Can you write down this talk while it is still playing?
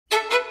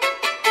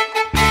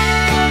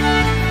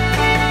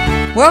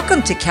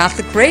Welcome to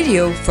Catholic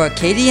Radio for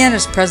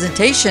Acadiana's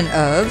presentation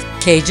of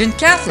Cajun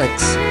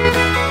Catholics.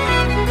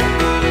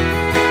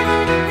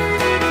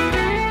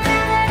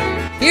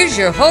 Here's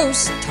your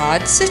host,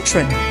 Todd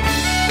Citron.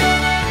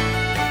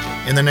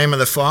 In the name of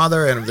the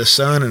Father, and of the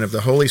Son, and of the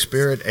Holy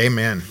Spirit,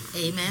 amen.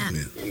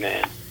 Amen.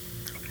 Amen.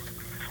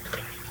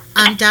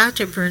 I'm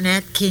Dr.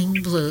 Burnett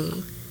King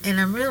Blue,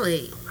 and I'm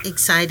really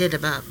excited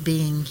about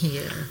being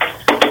here.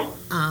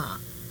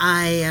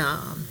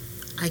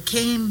 I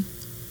came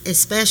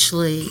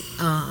especially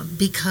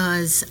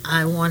because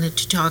I wanted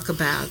to talk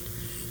about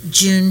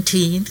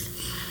Juneteenth.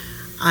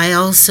 I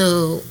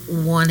also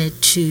wanted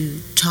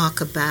to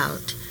talk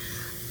about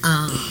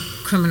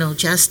criminal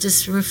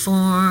justice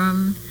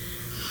reform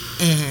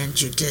and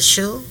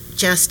judicial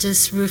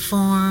justice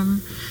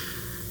reform.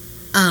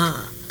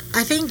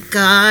 I think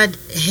God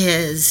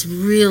has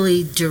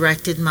really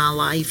directed my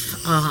life.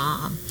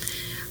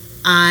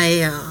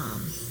 I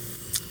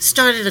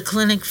started a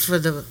clinic for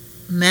the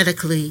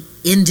medically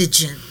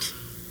indigent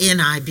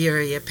in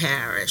Iberia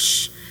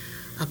Parish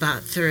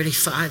about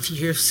 35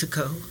 years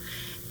ago.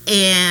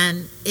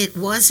 And it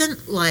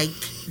wasn't like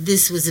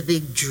this was a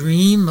big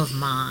dream of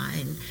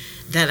mine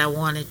that I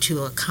wanted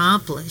to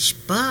accomplish,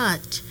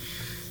 but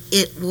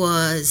it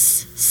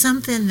was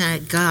something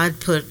that God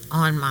put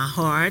on my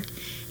heart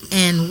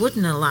and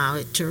wouldn't allow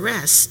it to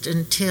rest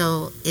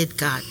until it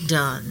got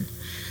done.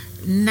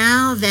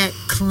 Now that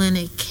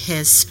clinic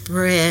has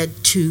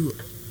spread to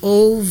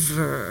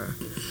over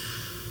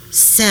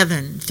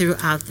 7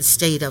 throughout the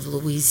state of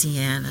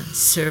Louisiana,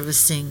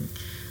 servicing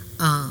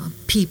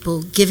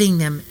people, giving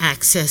them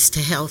access to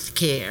health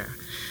care.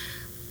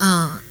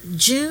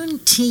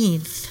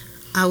 Juneteenth,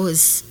 I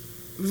was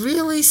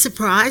really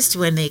surprised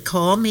when they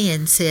called me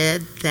and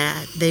said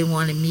that they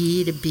wanted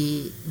me to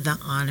be the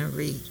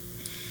honoree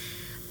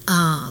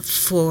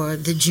for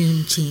the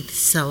Juneteenth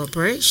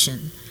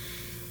celebration.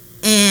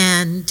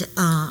 And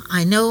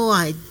I know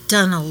I'd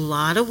done a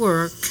lot of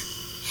work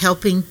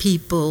helping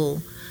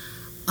people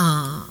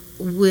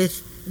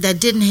that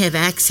didn't have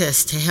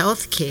access to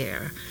health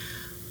care.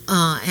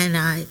 And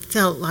I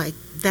felt like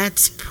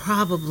that's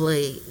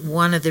probably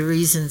one of the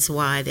reasons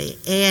why they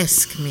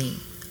asked me.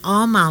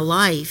 All my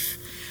life,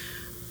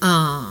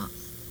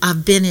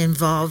 I've been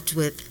involved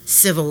with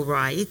civil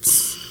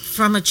rights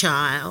from a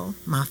child.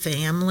 My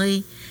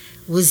family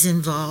was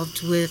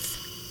involved with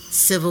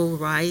civil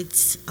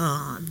rights.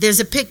 There's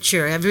a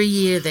picture every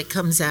year that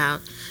comes out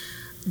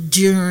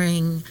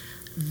during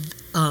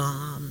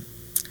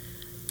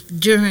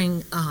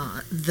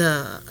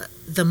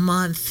the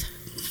month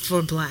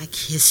for Black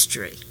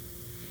History.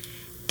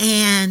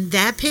 And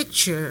that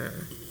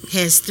picture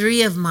has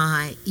 3 of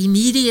my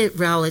immediate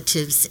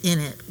relatives in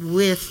it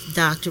with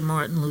Dr.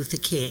 Martin Luther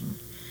King.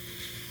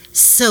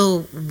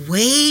 So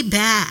way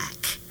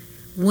back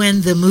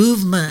when the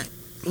movement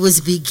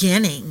was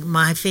beginning,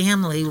 my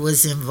family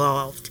was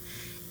involved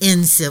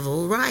in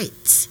civil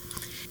rights.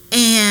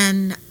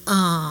 And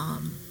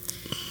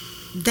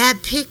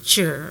that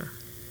picture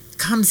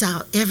comes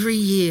out every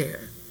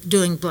year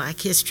during Black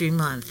History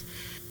Month.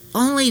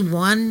 Only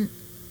one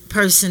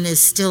person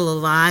is still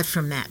alive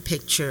from that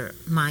picture,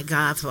 my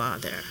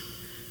godfather,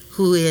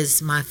 who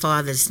is my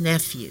father's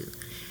nephew.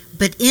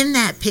 But in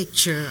that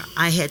picture,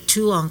 I had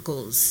 2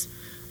 uncles.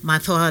 My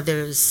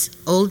father's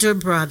older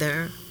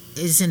brother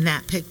is in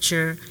that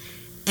picture,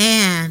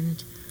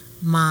 and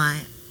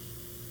my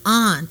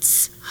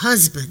aunt's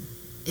husband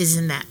is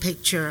in that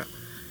picture,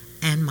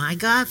 and my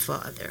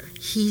godfather.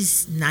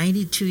 He's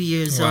 92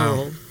 years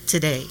old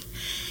today.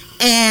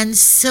 And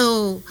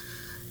so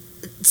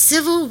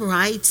civil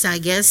rights, I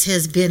guess,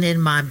 has been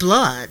in my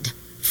blood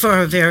for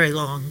a very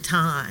long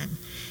time.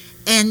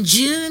 And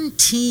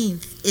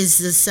Juneteenth is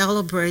the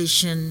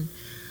celebration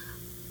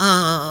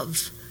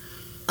of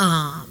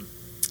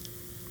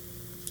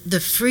the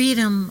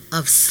freedom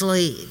of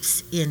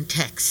slaves in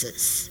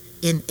Texas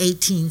in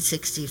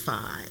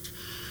 1865.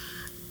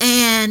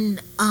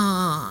 And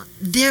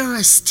there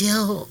are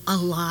still a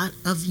lot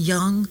of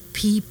young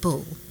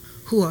people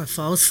who are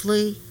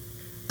falsely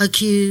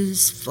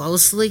accused,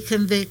 falsely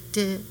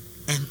convicted,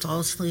 and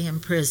falsely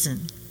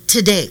imprisoned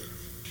today.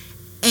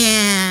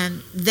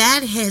 And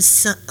that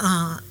has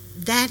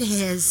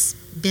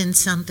been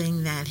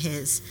something that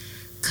has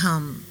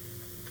come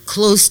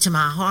close to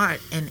my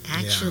heart and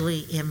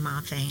actually in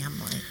my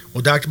family.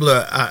 Well, Dr. Blue,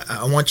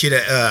 I want you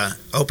to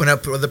open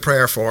up with a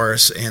prayer for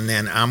us, and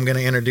then I'm going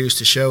to introduce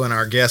the show and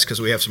our guests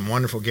because we have some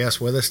wonderful guests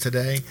with us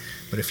today.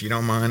 But if you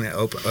don't mind,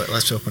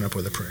 let's open up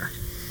with a prayer.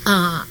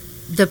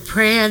 The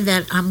prayer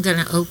that I'm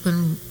going to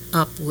open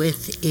up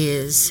with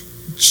is,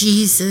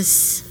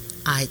 Jesus,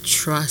 I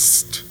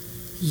trust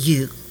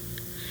you.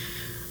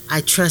 I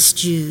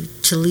trust you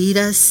to lead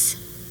us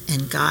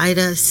and guide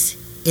us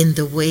in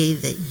the way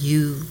that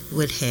you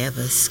would have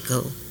us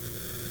go.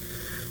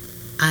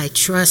 I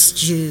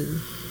trust you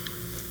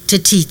to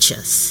teach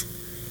us.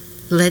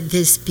 Let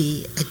this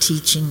be a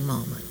teaching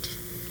moment.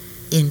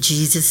 In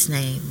Jesus'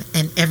 name.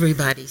 And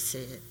everybody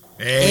said,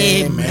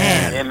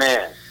 Amen.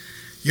 Amen.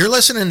 You're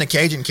listening to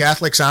Cajun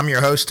Catholics. I'm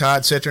your host,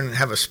 Todd Citron, and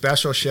have a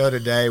special show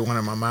today. One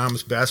of my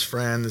mom's best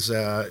friends,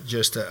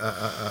 just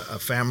a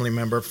family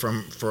member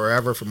from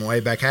forever, from way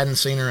back. Hadn't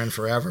seen her in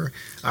forever.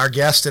 Our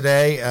guest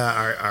today,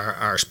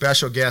 our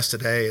special guest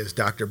today is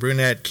Dr.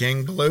 Brunette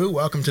King Blue.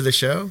 Welcome to the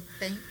show.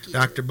 Thank you.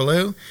 Dr.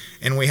 Blue.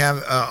 And we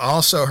have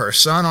also her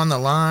son on the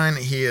line.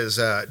 He is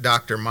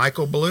Dr.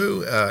 Michael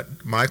Blue.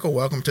 Michael,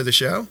 welcome to the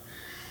show.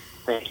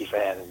 Thank you for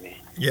having me.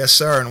 Yes,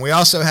 sir. And we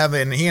also have,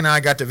 and he and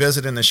I got to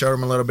visit in the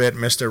showroom a little bit,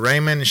 Mr.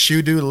 Raymond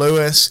Shudu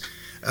Lewis.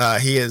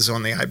 He is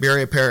on the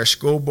Iberia Parish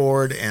School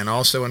Board and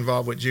also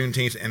involved with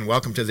Juneteenth. And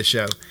welcome to the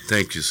show.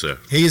 Thank you, sir.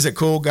 He's a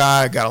cool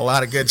guy, got a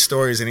lot of good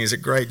stories, and he's a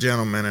great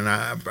gentleman. And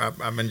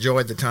I've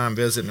enjoyed the time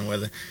visiting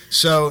with him.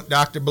 So,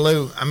 Dr.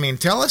 Blue,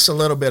 tell us a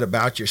little bit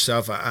about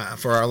yourself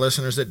for our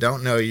listeners that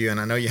don't know you. And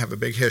I know you have a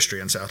big history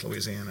in South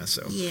Louisiana.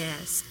 So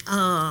Yes.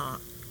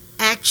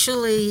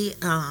 Actually,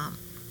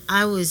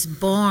 I was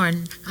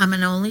born, I'm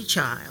an only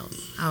child.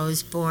 I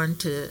was born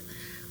to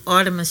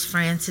Artemus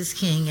Francis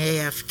King,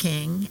 A.F.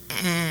 King,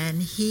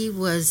 and he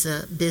was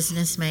a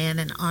businessman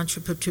and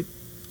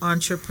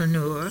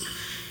entrepreneur.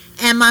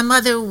 And my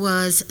mother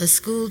was a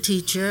school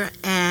teacher,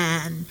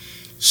 and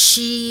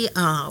she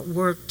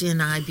worked in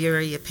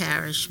Iberia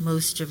Parish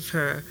most of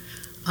her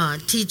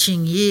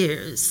teaching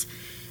years.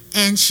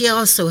 And she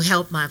also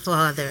helped my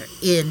father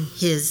in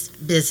his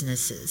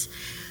businesses.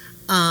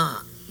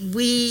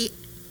 We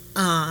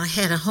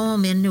had a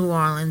home in New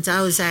Orleans.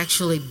 I was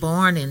actually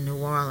born in New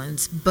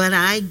Orleans, but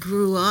I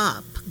grew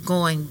up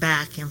going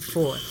back and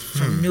forth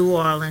from New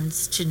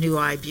Orleans to New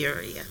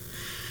Iberia.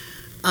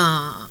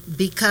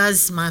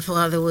 Because my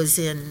father was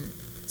in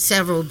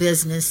several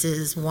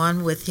businesses,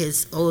 one with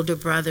his older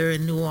brother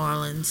in New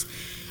Orleans,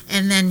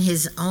 and then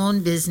his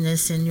own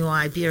business in New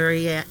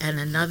Iberia, and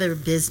another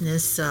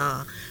business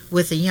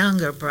with a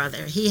younger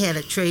brother. He had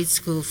a trade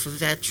school for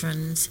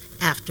veterans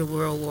after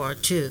World War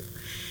II.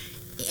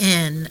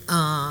 In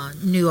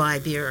New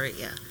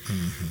Iberia.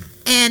 Mm-hmm.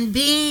 And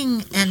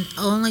being an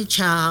only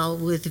child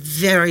with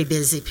very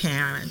busy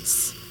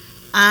parents,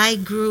 I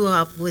grew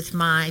up with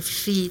my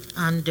feet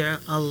under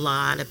a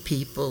lot of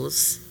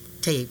people's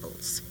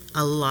tables.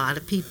 A lot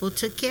of people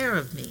took care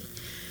of me.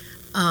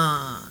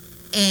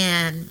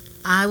 And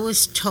I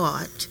was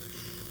taught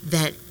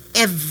that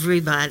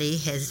everybody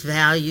has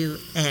value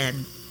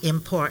and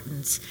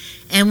importance,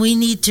 and we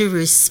need to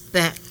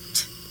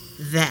respect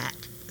that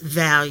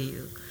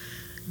value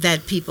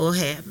that people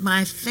have.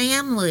 My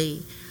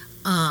family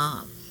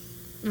I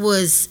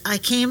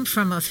came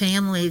from a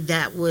family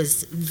that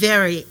was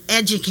very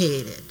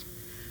educated,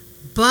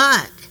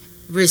 but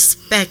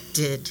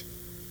respected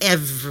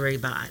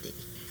everybody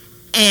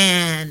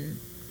and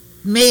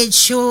made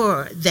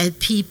sure that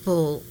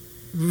people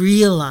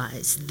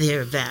realized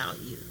their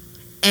value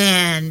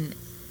and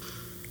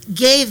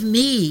gave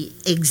me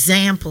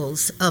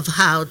examples of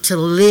how to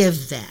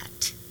live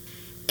that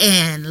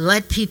and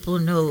let people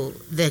know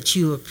that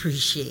you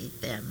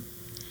appreciate them.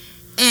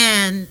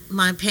 And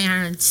my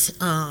parents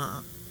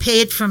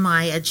paid for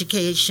my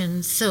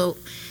education, so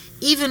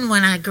even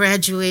when I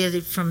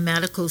graduated from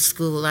medical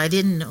school, I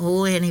didn't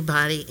owe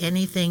anybody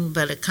anything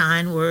but a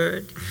kind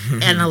word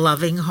and a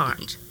loving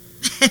heart.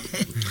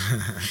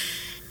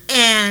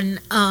 And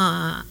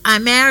I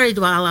married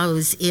while I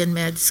was in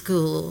med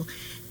school,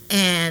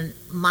 and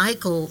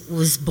Michael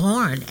was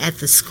born at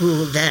the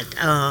school that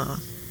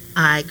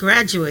I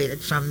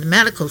graduated from, the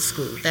medical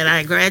school that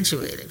I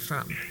graduated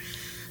from.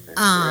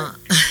 And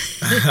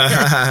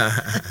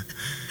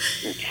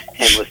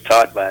was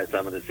taught by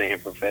some of the same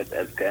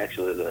professors.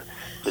 Actually, the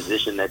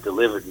physician that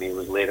delivered me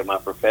was later my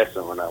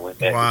professor when I went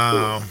back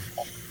to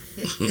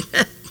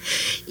school.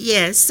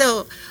 Yeah,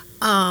 so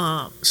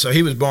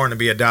he was born to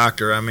be a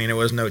doctor. It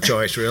was no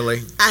choice,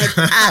 really.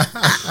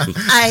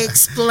 I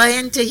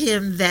explained to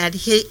him that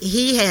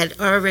he had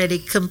already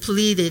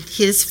completed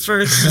his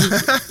first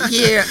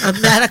year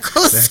of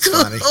medical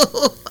school. Funny.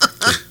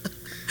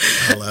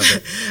 I love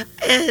it.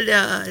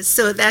 And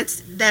so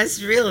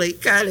that's really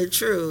kind of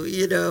true,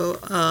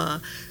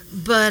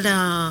 But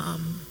I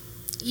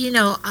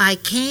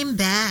came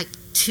back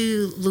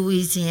to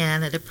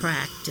Louisiana to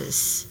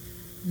practice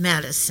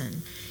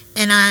medicine,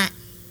 and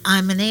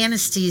I'm an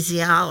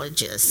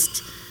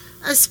anesthesiologist,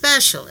 a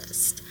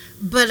specialist,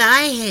 but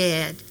I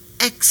had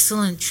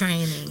excellent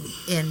training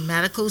in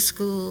medical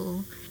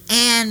school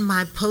and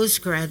my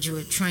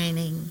postgraduate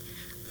training.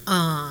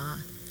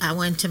 I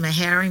went to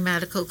Meharry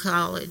Medical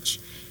College,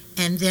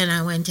 and then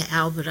I went to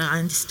Albert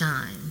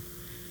Einstein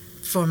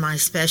for my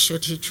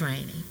specialty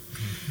training.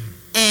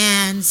 Mm-hmm.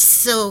 And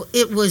so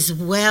it was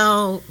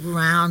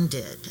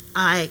well-rounded.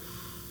 I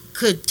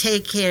could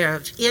take care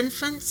of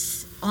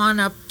infants on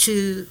up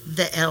to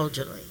the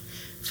elderly,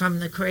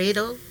 from the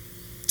cradle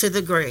to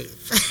the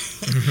grave.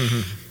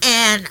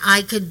 And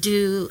I could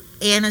do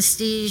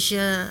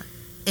anesthesia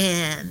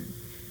and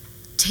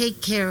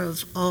take care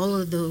of all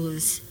of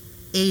those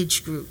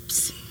age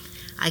groups.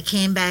 I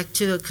came back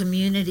to a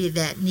community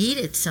that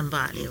needed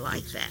somebody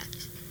like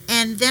that.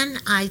 And then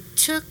I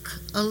took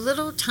a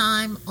little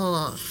time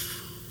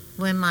off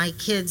when my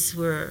kids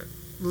were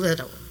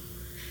little.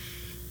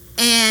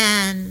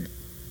 And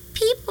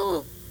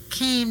people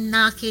came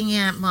knocking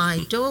at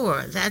my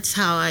door. That's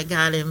how I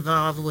got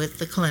involved with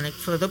the Clinic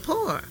for the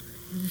Poor.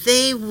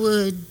 They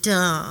would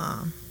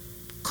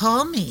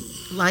call me.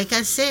 Like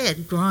I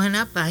said, growing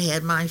up, I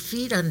had my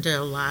feet under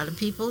a lot of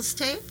people's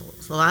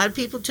tables. A lot of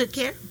people took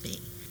care of me.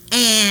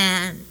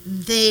 And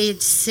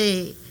they'd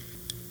say,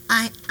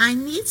 I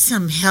need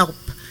some help.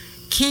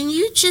 Can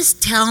you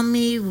just tell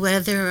me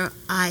whether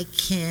I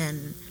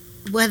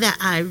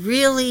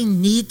really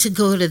need to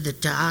go to the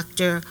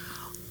doctor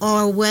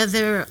or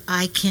whether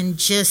I can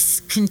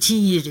just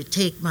continue to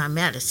take my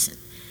medicine?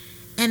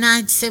 And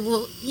I'd say,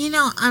 well,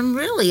 I'm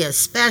really a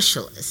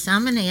specialist.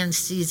 I'm an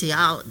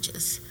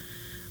anesthesiologist.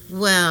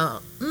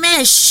 Well,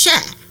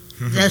 Monsieur,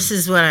 this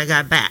is what I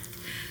got back.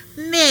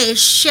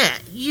 Monsieur,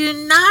 you're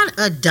not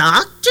a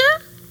doctor?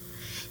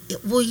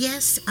 Well,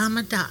 yes, I'm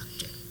a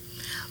doctor.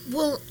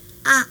 Well,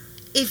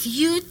 if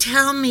you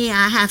tell me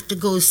I have to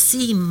go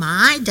see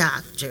my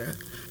doctor,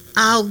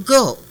 I'll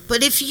go.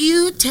 But if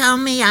you tell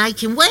me I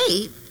can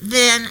wait,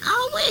 then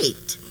I'll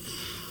wait.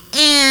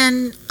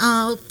 And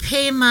I'll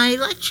pay my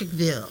electric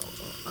bill.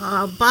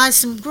 I'll buy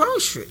some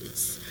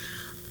groceries.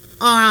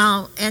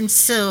 And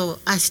so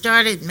I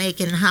started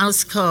making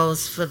house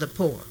calls for the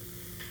poor.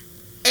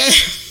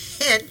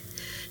 And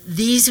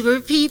these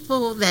were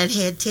people that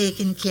had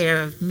taken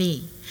care of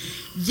me.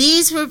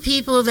 These were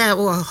people that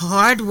were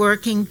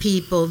hardworking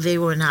people. They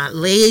were not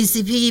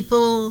lazy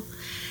people.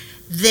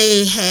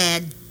 They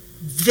had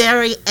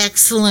very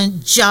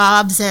excellent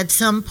jobs at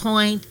some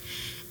point.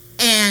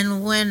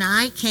 And when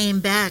I came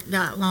back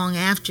not long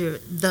after,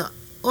 the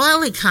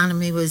oil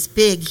economy was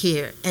big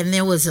here, and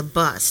there was a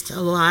bust.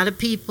 A lot of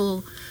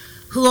people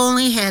who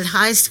only had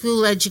high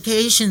school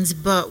educations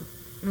but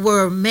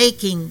were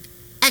making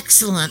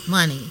excellent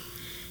money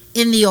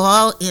in the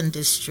oil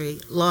industry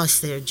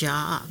lost their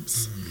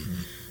jobs.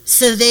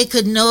 So they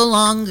could no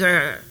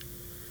longer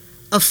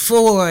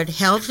afford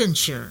health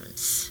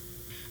insurance.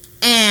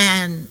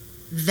 And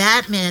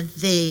that meant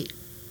they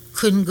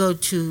couldn't go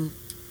to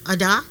a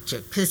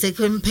doctor because they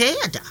couldn't pay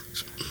a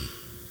doctor.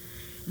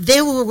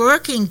 They were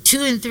working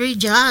 2 and 3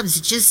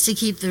 jobs just to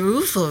keep the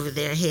roof over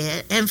their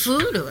head and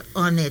food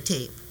on their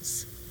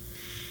tables.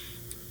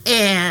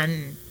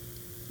 And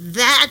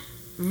that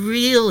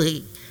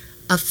really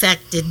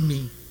affected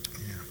me.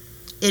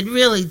 Yeah. It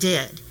really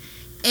did.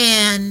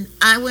 And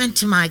I went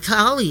to my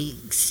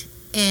colleagues,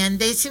 and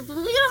they said,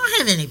 well, we don't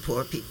have any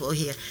poor people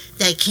here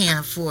that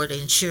can't afford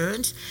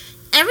insurance.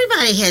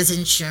 Everybody has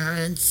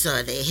insurance,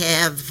 or they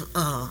have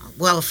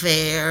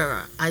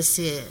welfare. I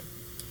said,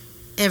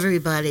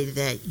 everybody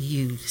that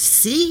you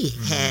see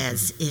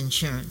has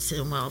insurance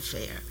and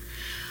welfare,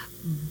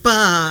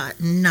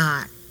 but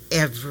not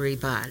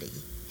everybody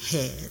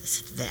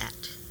has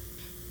that.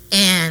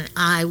 And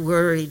I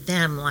worried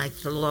them like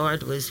the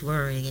Lord was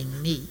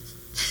worrying me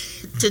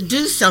to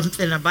do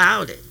something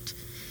about it.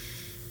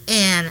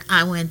 And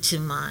I went to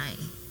my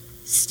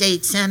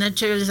state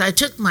senators. I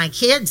took my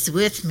kids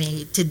with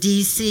me to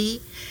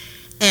D.C.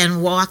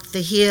 and walked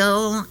the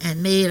Hill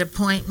and made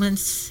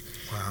appointments.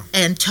 Wow.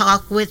 And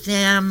talked with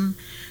them,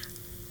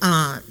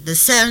 the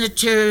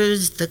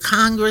senators, the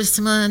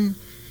congressmen,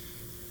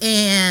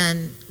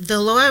 and the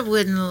Lord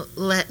wouldn't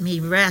let me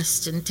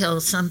rest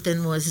until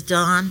something was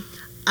done.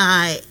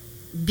 I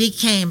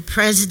became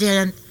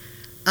president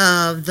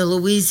of the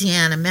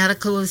Louisiana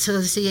Medical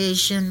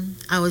Association.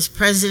 I was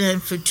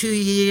president for 2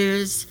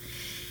 years,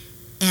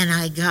 and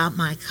I got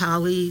my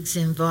colleagues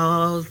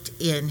involved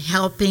in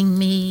helping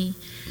me.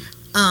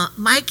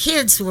 My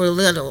kids were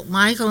little.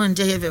 Michael and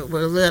David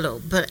were little,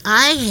 but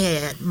I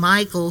had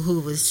Michael, who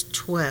was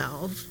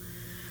 12.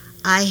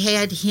 I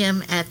had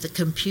him at the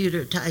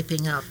computer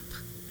typing up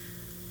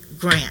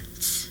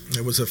grants.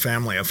 It was a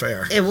family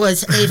affair. It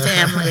was a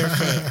family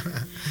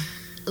affair.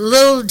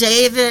 Little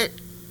David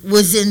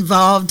was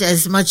involved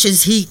as much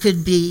as he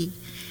could be.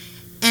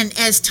 And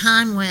as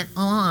time went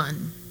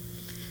on,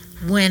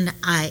 when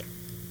I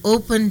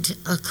opened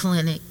a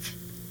clinic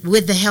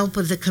with the help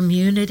of the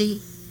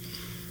community,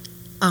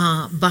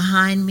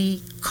 behind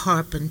me,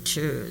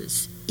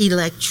 carpenters,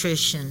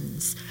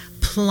 electricians,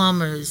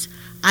 plumbers.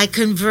 I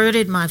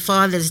converted my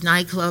father's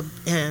nightclub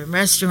and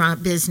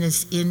restaurant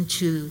business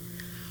into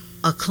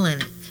a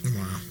clinic.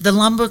 Wow. The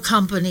lumber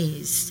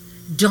companies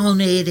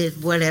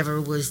donated whatever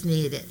was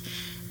needed.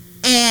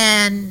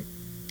 And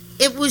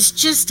it was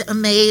just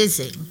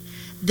amazing.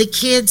 The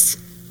kids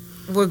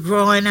were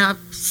growing up.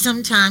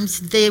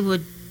 Sometimes they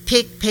would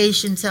pick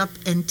patients up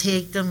and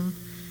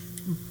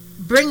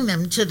bring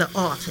them to the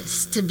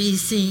office to be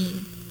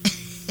seen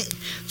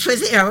for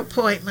their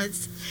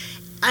appointments.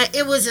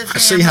 It was a family I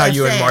see how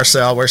you affair. and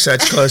Marcel were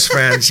such close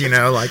friends,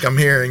 like I'm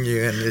hearing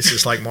you, and it's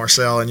just like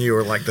Marcel and you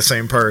were like the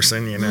same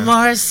person,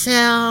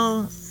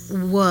 Marcel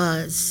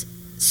was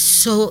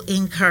so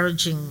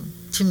encouraging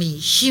to me.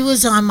 She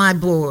was on my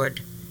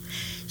board.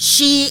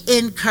 She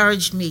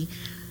encouraged me.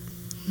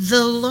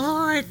 The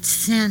Lord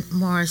sent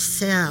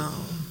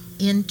Marcel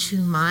into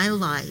my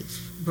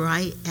life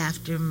right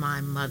after my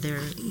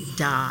mother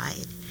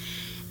died.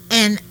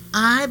 And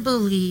I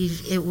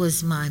believe it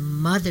was my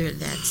mother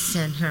that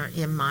sent her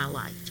in my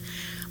life.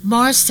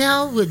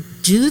 Marcel would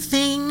do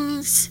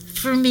things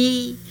for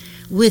me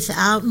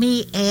without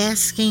me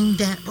asking,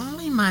 that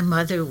only my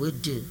mother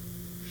would do.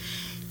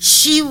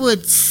 She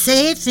would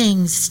say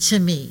things to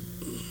me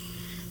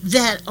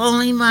that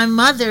only my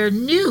mother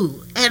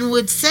knew and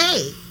would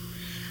say.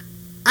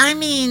 I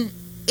mean,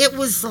 it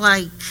was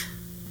like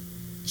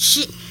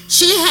she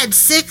had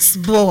 6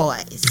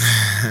 boys.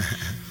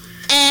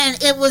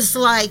 And it was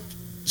like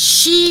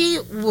she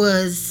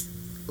was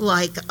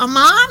like a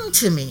mom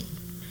to me.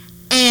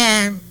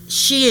 And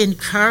she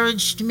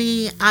encouraged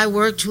me. I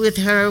worked with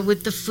her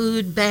with the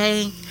food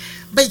bank,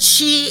 but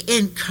she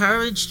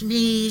encouraged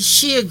me.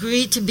 She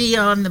agreed to be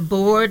on the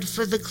board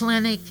for the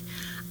clinic.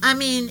 I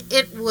mean,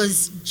 it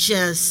was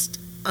just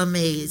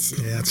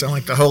amazing. Yeah, it sounded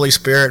like the Holy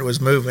Spirit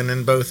was moving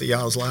in both of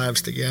y'all's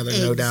lives together,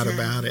 no doubt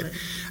about it.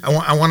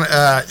 I want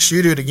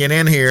Shudu to get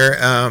in here.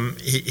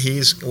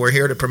 We're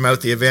here to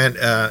promote the event.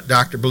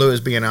 Dr. Blue is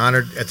being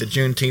honored at the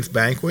Juneteenth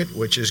banquet,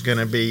 which is going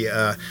to be.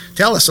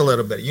 Tell us a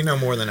little bit. You know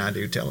more than I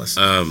do. Tell us.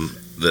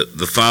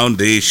 The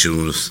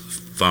foundation was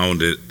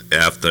founded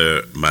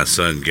after my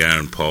son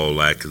Garen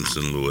Paul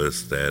Atkinson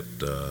Lewis.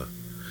 That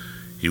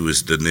he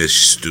was the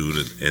niche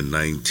student in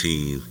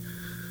 19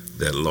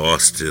 that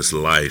lost his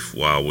life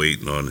while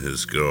waiting on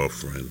his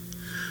girlfriend.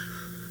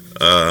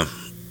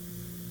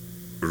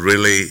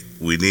 Really,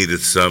 we needed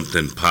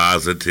something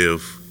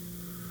positive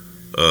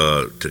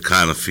to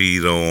kind of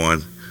feed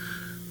on,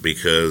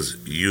 because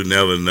you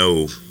never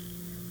know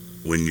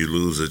when you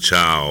lose a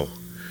child,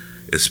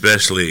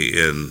 especially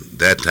in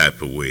that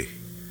type of way.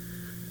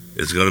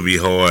 It's going to be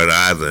hard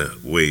either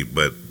way,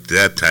 but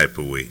that type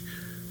of way.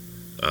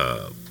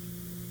 A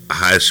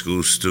high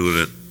school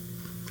student,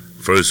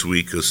 first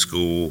week of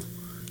school,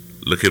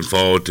 looking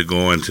forward to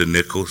going to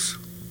Nichols,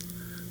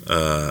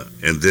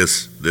 and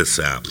this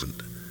happened.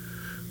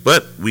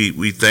 But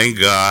we thank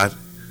God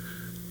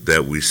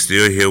that we're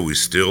still here, we're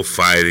still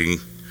fighting,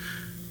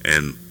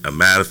 and a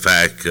matter of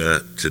fact,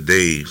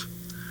 today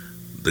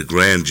the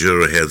grand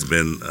jury has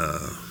been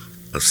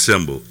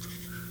assembled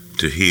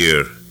to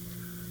hear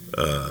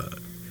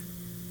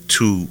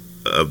 2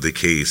 of the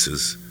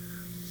cases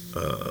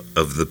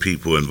of the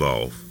people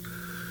involved.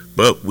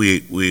 But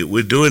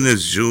we're doing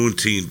this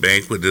Juneteenth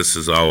banquet. This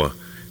is our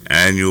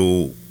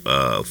annual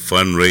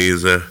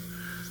fundraiser.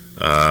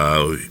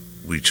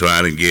 We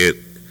try to get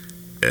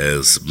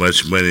as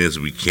much money as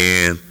we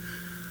can.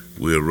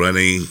 We're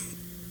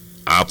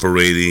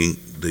operating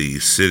the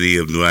City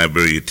of New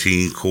Iberia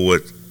Teen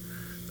Court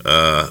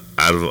out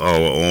of our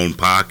own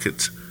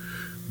pockets.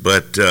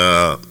 But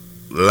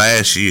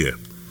last year,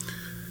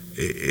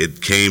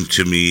 it came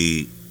to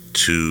me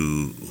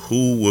to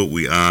who would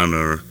we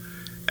honor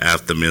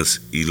after Miss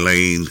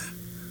Elaine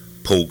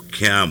Polk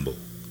Campbell?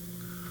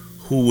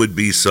 Who would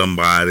be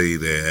somebody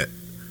that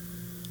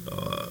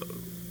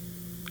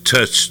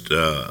touched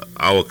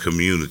our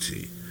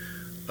community,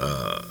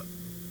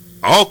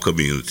 all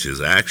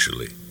communities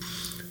actually,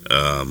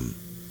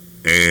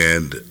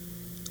 and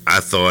I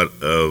thought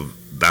of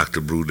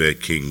Dr.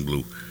 Brunette King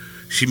Blue.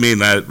 She may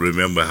not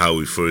remember how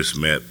we first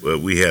met, but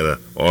we had an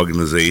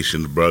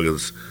organization, the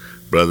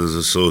Brothers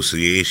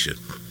Association,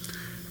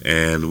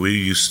 and we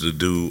used to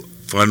do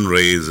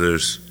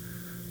fundraisers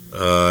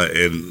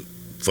and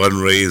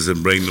fundraise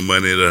and bring the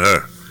money to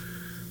her,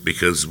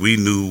 because we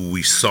knew,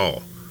 we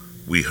saw,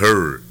 we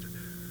heard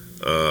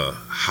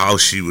how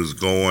she was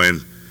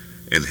going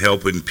and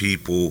helping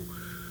people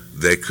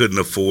that couldn't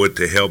afford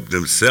to help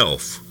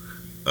themselves,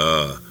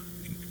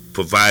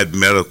 provide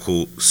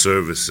medical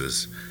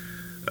services.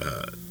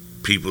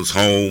 People's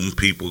home,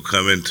 people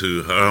coming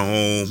to her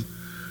home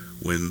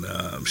when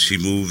she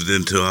moved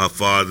into her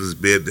father's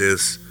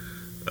business,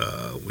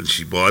 when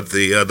she bought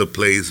the other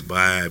place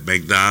by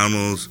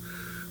McDonald's.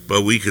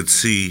 But we could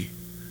see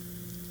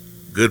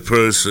good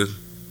person,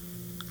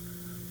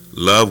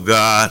 love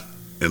God,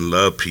 and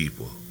love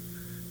people.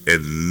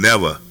 And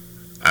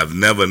I've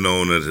never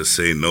known her to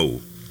say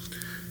no.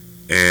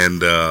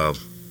 And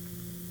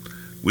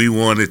we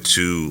wanted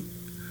to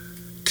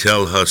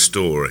tell her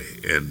story.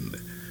 And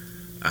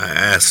I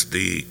asked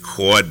the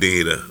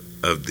coordinator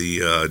of the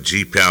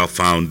GPAL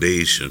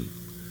Foundation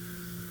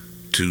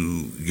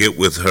to get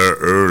with her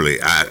early.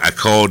 I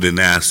called and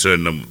asked her,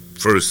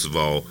 first of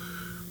all,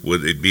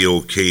 would it be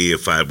okay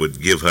if I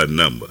would give her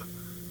number?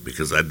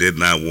 Because I did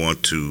not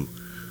want to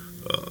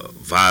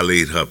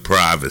violate her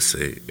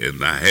privacy,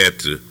 and I had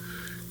to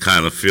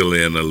kind of fill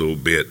in a little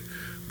bit.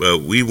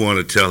 But we want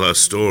to tell her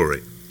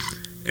story.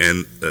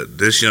 And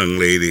this young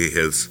lady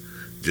has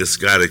just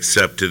got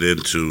accepted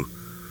into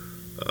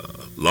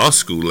law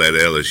school at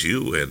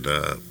LSU, and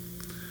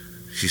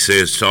she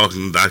says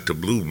talking to Dr.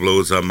 Blue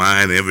blows her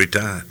mind every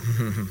time.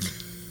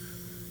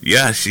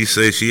 Yeah, she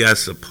says she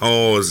has to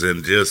pause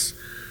and just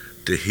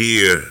to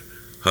hear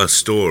her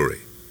story.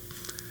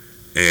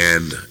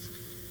 And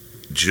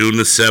June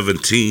the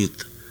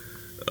 17th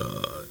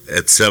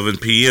at 7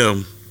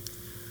 p.m.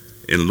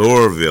 in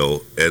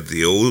Laurelville, at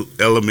the old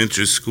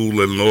elementary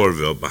school in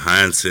Laurelville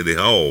behind City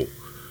Hall,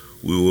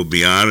 We will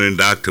be honoring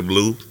Dr.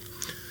 Blue.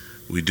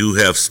 We do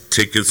have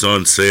tickets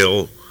on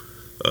sale,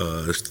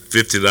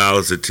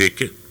 $50 a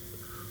ticket,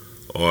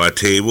 or a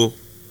table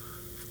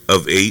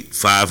of 8,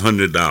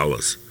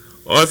 $500.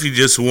 Or if you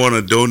just want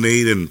to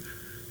donate and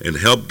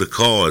help the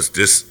cause,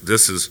 this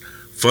is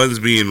funds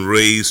being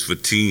raised for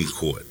Teen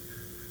Court.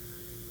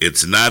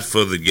 It's not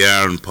for the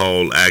Garen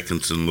Paul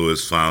Atkinson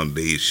Lewis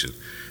Foundation.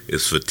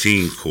 It's for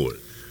Teen Court.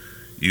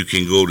 You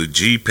can go to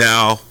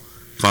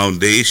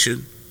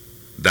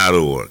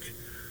gpalfoundation.org.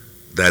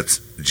 That's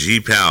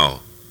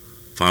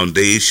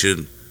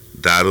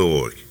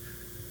gpalfoundation.org.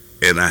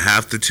 And I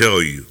have to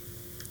tell you,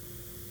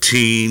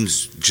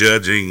 teens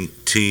judging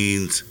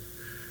teens,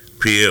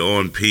 peer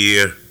on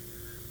peer,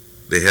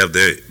 they have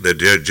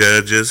their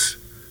judges,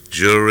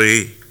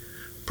 jury,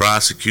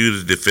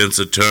 prosecutors, defense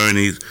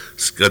attorneys,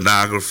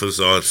 stenographers,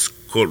 or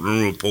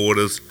courtroom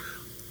reporters,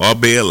 or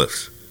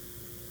bailiffs.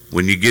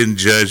 When you're getting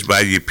judged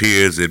by your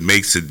peers, it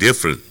makes a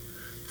difference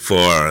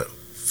for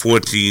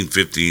 14,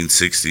 15,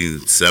 16,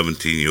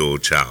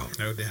 17-year-old child.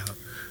 No doubt.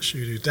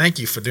 Shoot, thank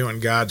you for doing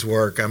God's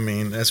work. I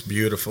mean, that's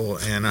beautiful,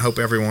 and I hope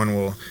everyone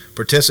will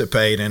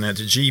participate in it.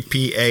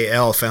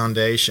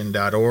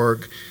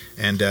 gpalfoundation.org,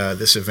 and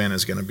this event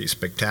is going to be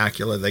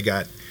spectacular. They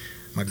got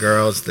my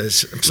girls.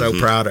 I'm so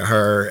proud of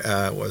her,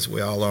 as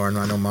we all are, and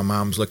I know my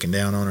mom's looking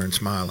down on her and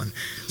smiling.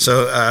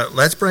 So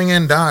let's bring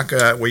in Doc.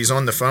 He's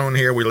on the phone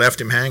here. We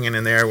left him hanging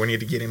in there. We need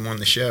to get him on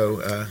the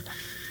show.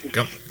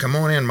 Come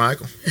on in,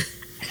 Michael.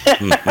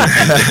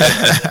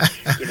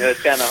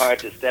 It's kind of hard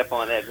to step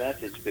on that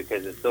message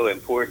because it's so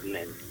important,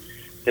 and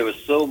there was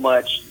so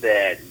much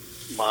that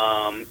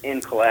Mom,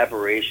 in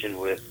collaboration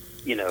with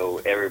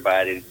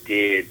everybody,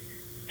 did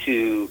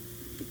to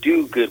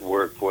do good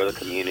work for the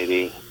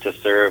community, to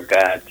serve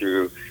God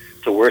to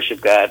worship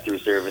God through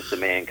service to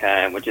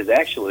mankind, which is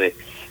actually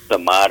the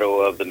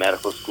motto of the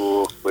medical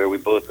school where we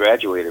both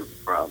graduated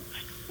from.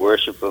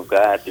 Worship of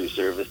God through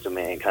service to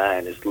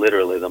mankind is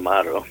literally the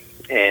motto.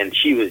 And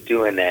she was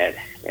doing that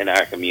in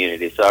our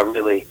community. So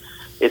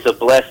it's a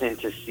blessing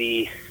to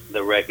see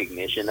the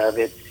recognition of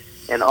it,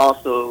 and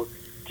also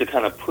to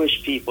kind of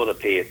push people to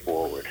pay it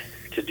forward,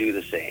 to do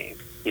the same,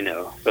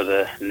 for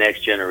the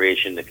next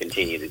generation to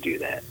continue to do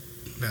that.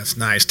 That's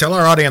nice. Tell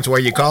our audience where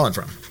you're calling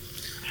from.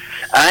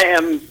 I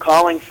am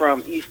calling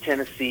from East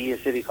Tennessee, a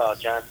city called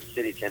Johnson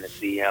City,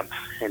 Tennessee. I'm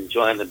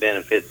enjoying the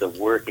benefits of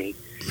working.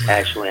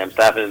 Actually, I'm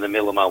stopping in the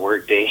middle of my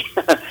work day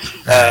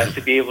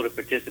to be able to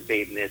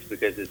participate in this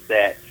because it's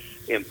that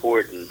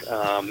important.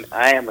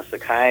 I am a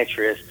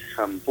psychiatrist.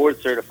 I'm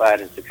board certified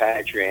in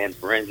psychiatry and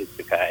forensic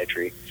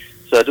psychiatry.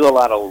 So I do a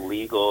lot of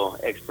legal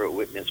expert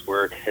witness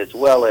work as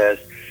well as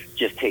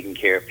just taking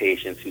care of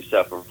patients who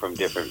suffer from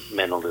different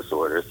mental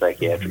disorders,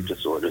 psychiatric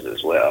disorders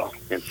as well.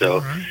 And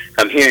so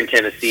I'm here in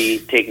Tennessee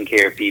taking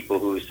care of people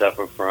who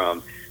suffer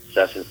from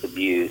substance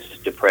abuse,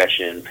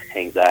 depression,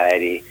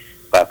 anxiety,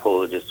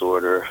 bipolar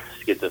disorder,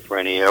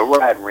 schizophrenia, a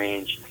wide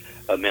range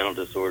of mental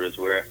disorders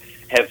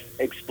have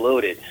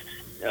exploded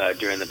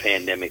during the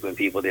pandemic when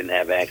people didn't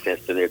have access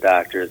to their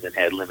doctors and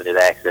had limited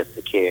access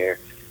to care,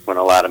 when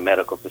a lot of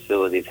medical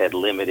facilities had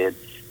limited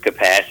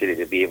capacity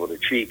to be able to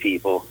treat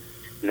people.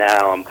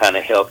 Now I'm kind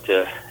of helped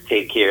to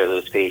take care of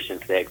those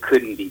patients that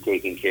couldn't be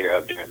taken care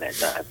of during that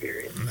time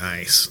period.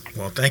 Nice.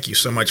 Well, thank you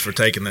so much for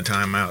taking the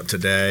time out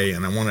today,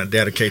 and I want to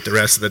dedicate the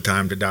rest of the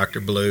time to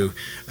Dr. Blue.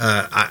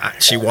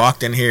 She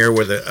walked in here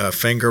with a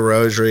finger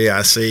rosary,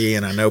 I see,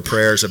 and I know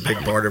prayer is a big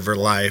part of her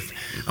life.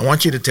 I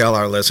want you to tell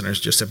our listeners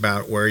just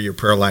about where your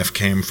prayer life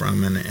came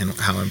from and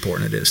how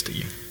important it is to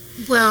you.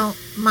 Well,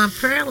 my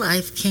prayer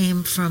life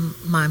came from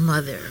my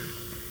mother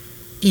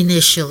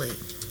initially.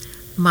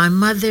 My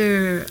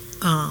mother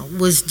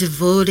was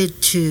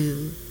devoted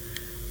to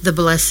the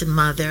Blessed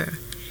Mother.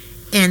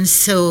 And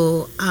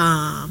so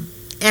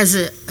as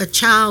a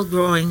child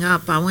growing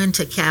up, I went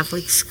to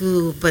Catholic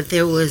school, but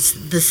there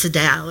was the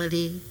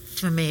Sodality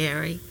for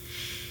Mary.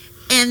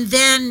 And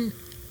then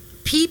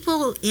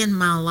people in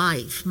my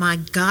life, my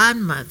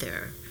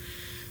godmother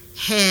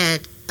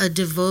had a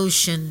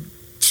devotion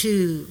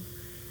to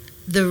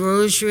the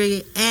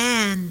Rosary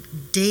and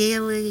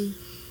daily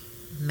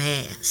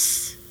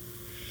Mass.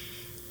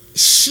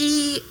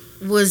 She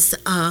was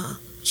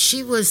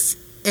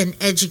an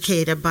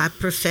educator by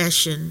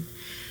profession,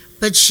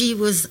 but she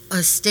was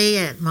a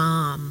stay-at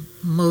mom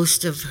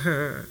most of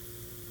her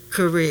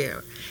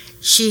career.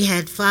 She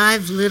had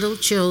 5 little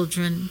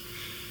children,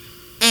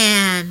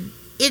 and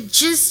it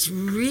just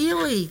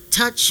really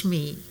touched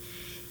me.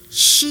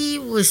 She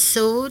was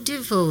so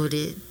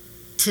devoted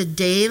to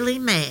daily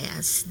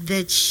Mass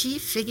that she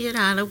figured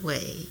out a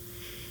way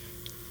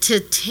to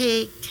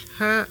take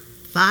her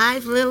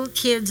 5 little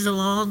kids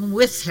along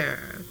with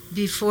her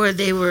before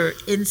they were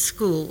in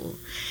school.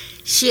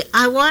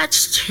 I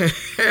watched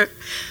her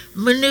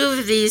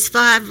maneuver these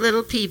 5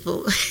 little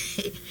people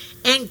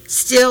and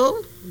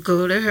still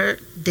go to her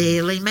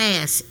daily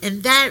Mass.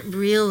 And that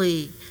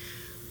really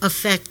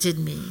affected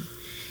me.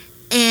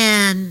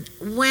 And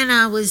when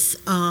I was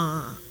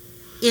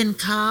in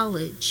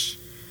college,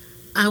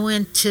 I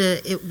went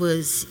to, it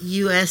was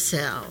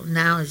USL,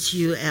 now it's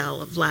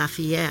UL of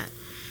Lafayette.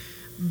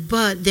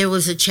 But there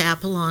was a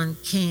chapel on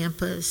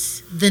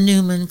campus, the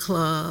Newman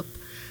Club.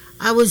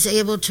 I was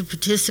able to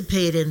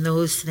participate in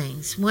those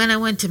things. When I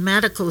went to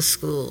medical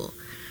school,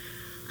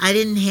 I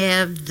didn't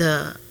have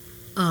the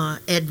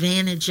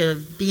advantage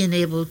of being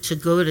able to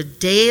go to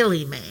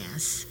daily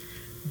mass,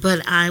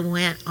 but I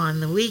went on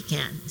the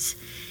weekends.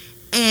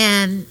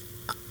 And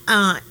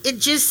it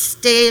just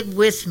stayed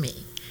with me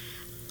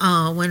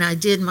when I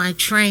did my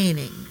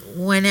training,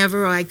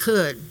 whenever I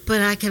could. But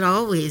I could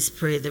always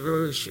pray the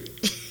rosary.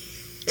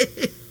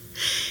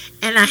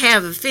 And I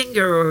have a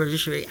finger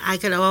rosary. I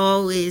could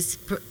always,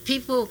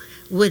 people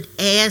would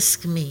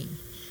ask me,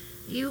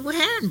 "You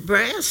wearing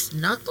brass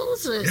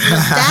knuckles? Is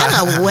that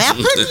a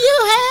weapon you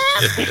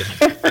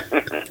have?"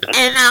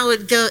 And I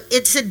would go,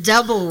 "It's a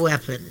double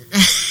weapon."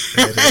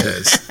 It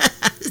is.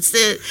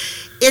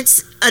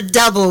 It's a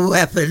double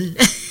weapon.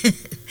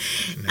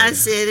 I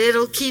said,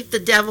 "It'll keep the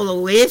devil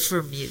away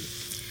from you."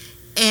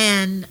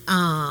 And,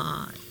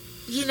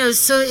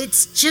 so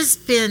it's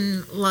just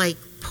been like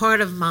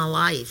part of my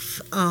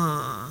life.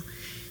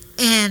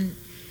 And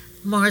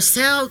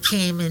Marcel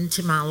came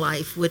into my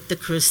life with the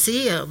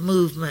Cursillo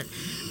movement,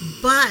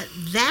 but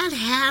that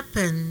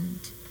happened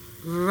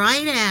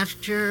right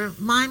after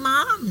my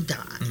mom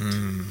died.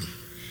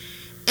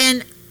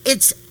 And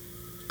it's,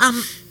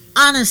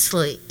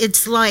 honestly,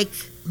 it's like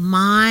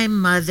my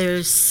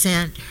mother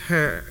sent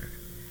her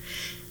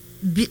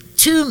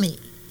to me,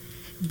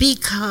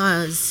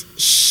 because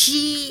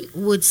she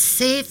would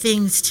say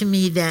things to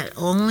me that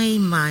only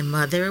my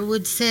mother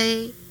would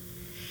say.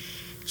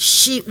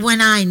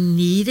 When I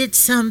needed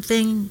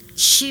something,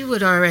 she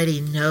would already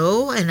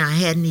know, and I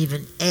hadn't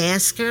even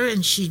asked her,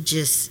 and she'd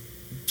just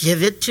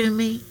give it to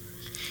me.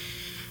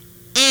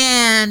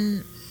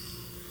 And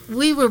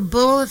we were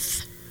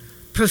both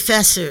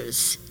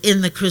professors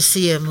in the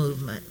Cursillo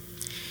movement.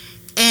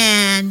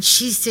 And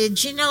she said,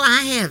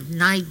 "I have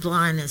night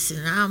blindness,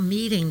 and our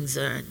meetings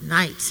are at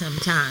night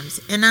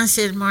sometimes." And I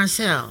said,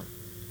 "Marcel,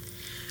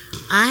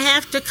 I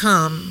have to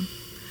come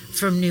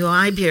from New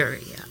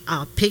Iberia.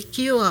 I'll pick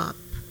you up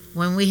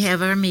when we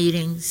have our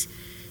meetings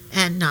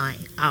at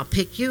night. I'll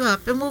pick you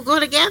up, and we'll go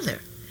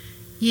together."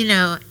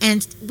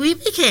 And we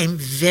became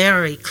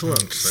very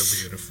close. So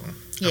beautiful.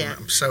 Yeah.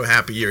 I'm so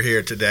happy you're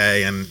here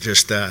today, and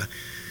just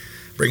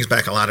brings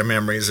back a lot of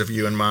memories of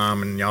you and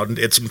Mom, and y'all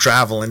did some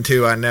traveling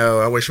too, I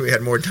know. I wish we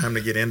had more time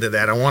to get into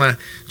that. I want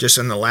to just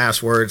in the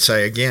last word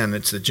say again,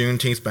 it's the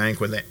Juneteenth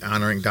banquet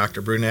honoring Dr.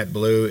 Brunette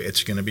Blue.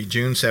 It's going to be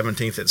June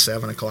 17th at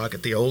 7 o'clock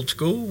at the Old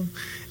School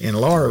in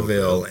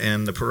Lauraville,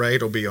 and the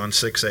parade will be on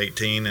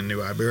 618 in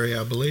New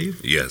Iberia, I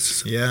believe.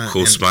 Yes. Yeah.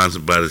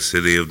 Co-sponsored by the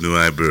city of New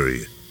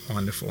Iberia.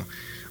 Wonderful.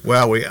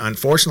 Well,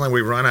 unfortunately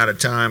we run out of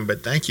time,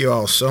 but thank you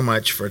all so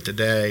much for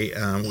today.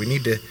 We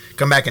need to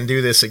come back and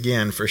do this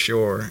again for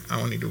sure. I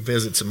want to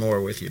visit some more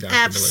with you, Dr.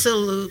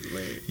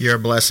 Absolutely. You're a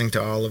blessing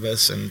to all of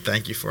us, and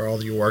thank you for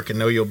all your work. I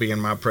know you'll be in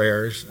my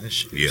prayers.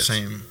 Yes.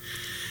 Same.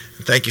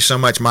 Thank you so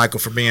much, Michael,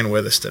 for being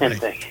with us today.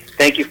 And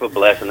thank you for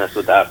blessing us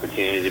with the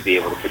opportunity to be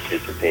able to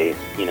participate.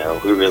 We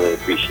really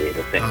appreciate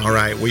it. Thank you. All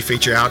right. We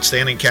feature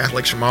outstanding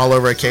Catholics from all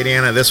over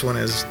Acadiana. This one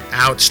is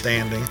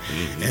outstanding,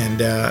 and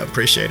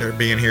appreciate her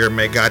being here.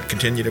 May God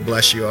continue to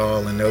bless you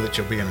all, and know that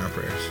you'll be in our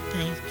prayers.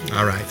 Thank you.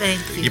 All right.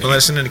 Thank you. You've been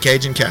listening to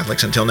Cajun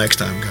Catholics. Until next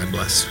time, God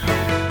bless.